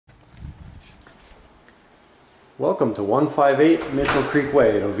Welcome to 158 Mitchell Creek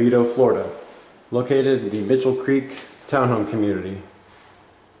Way in Oviedo, Florida, located in the Mitchell Creek townhome community,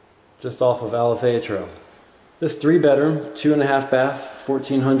 just off of Alafaya Trail. This 3-bedroom, 2.5 bath,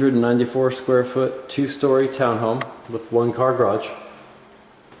 1,494 square foot, 2-story townhome with 1-car garage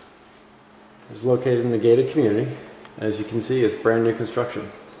is located in the gated community. As you can see, it's brand new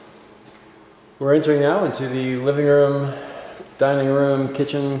construction. We're entering now into the living room, dining room,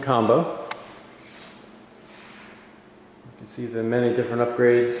 kitchen combo. You can see the many different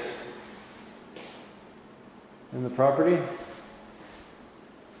upgrades in the property,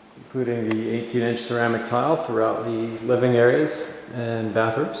 including the 18-inch ceramic tile throughout the living areas and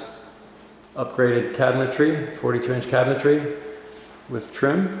bathrooms, upgraded cabinetry, 42-inch cabinetry with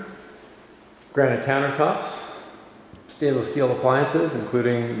trim, granite countertops, stainless steel appliances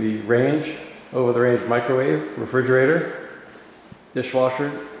including the range, over-the-range microwave, refrigerator,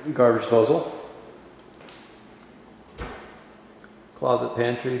 dishwasher, garbage disposal. Closet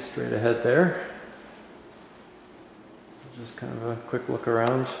pantry straight ahead there. Just kind of a quick look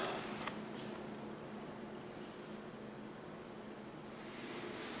around.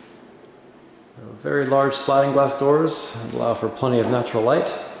 Very large sliding glass doors allow for plenty of natural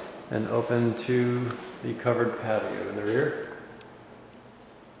light and open to the covered patio in the rear.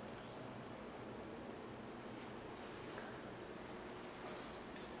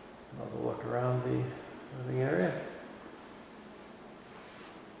 Another look around the living area.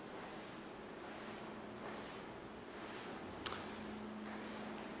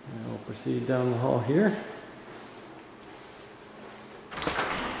 And we'll proceed down the hall here.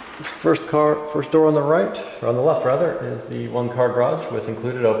 This first door on the right, or on the left rather, is the 1-car garage with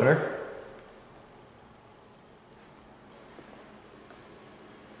included opener.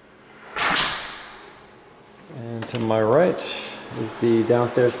 And to my right is the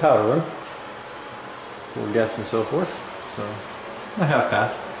downstairs powder room for guests and so forth. So a half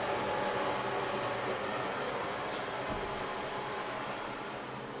bath.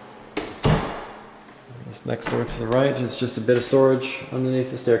 This next door to the right is just a bit of storage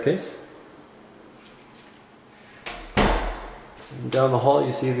underneath the staircase. And down the hall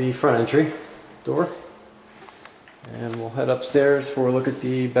you see the front entry door. And we'll head upstairs for a look at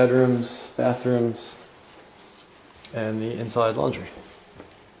the bedrooms, bathrooms, and the inside laundry.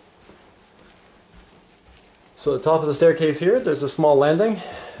 So at the top of the staircase here, there's a small landing,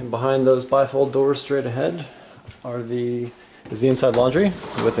 and behind those bifold doors straight ahead is the inside laundry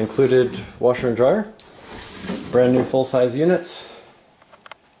with included washer and dryer. Brand new full-size units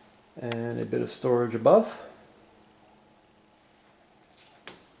and a bit of storage above.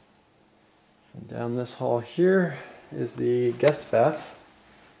 And down this hall here is the guest bath.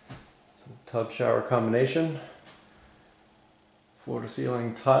 It's a tub shower combination, floor to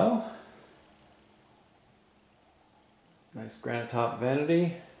ceiling tile, nice granite top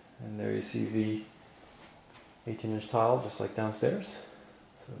vanity, and there you see the 18-inch tile just like downstairs.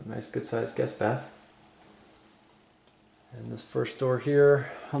 So a nice good sized guest bath. And this first door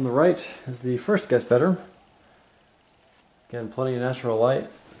here on the right is the first guest bedroom. Again, plenty of natural light.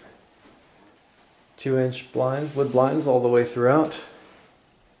 2-inch blinds, wood blinds all the way throughout.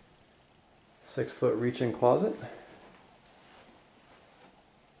 6-foot reach-in closet.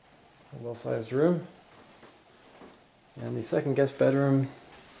 A well-sized room. And the second guest bedroom,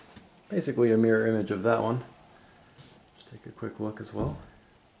 basically a mirror image of that one. Just take a quick look as well.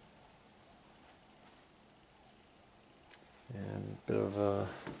 And a bit of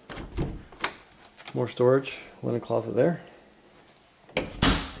more storage, linen closet there.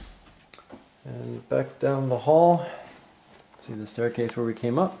 And back down the hall, see the staircase where we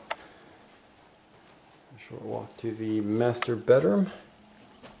came up. A short walk to the master bedroom.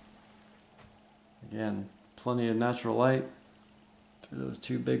 Again, plenty of natural light through those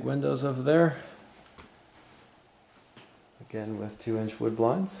 2 big windows over there. Again with 2-inch wood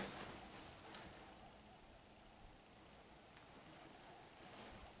blinds.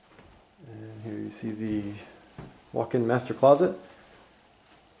 And here you see the walk-in master closet.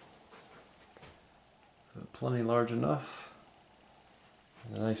 So plenty large enough.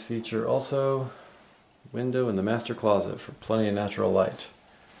 And a nice feature also, window in the master closet for plenty of natural light.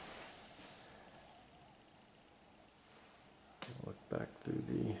 Look back through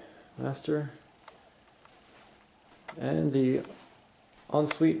the master. And the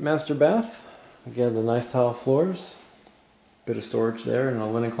ensuite master bath. Again, the nice tile floors. Bit of storage there and a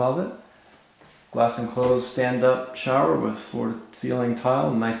linen closet. Glass enclosed stand-up shower with floor-to-ceiling tile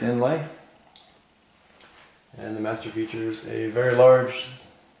and nice inlay. And the master features a very large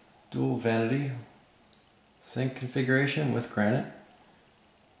dual vanity sink configuration with granite.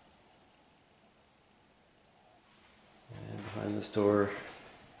 this door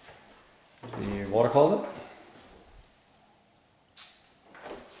is the water closet.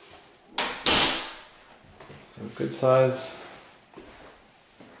 So good size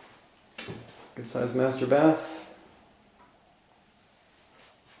master bath.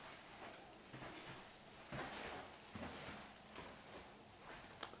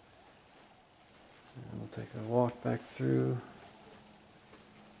 And we'll take a walk back through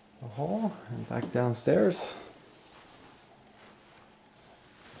the hall and back downstairs.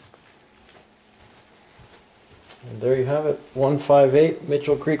 And there you have it, 158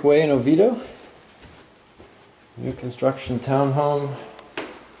 Mitchell Creek Way in Oviedo. New construction townhome,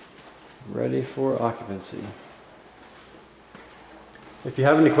 ready for occupancy. If you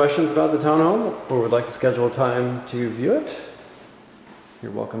have any questions about the townhome or would like to schedule a time to view it,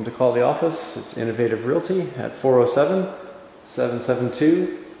 you're welcome to call the office. It's Innovative Realty at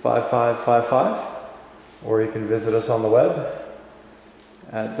 407-772-5555, or you can visit us on the web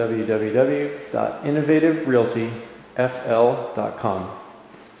at www.innovativerealtyfl.com.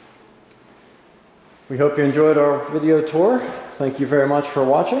 We hope you enjoyed our video tour. Thank you very much for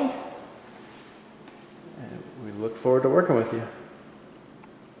watching, and we look forward to working with you.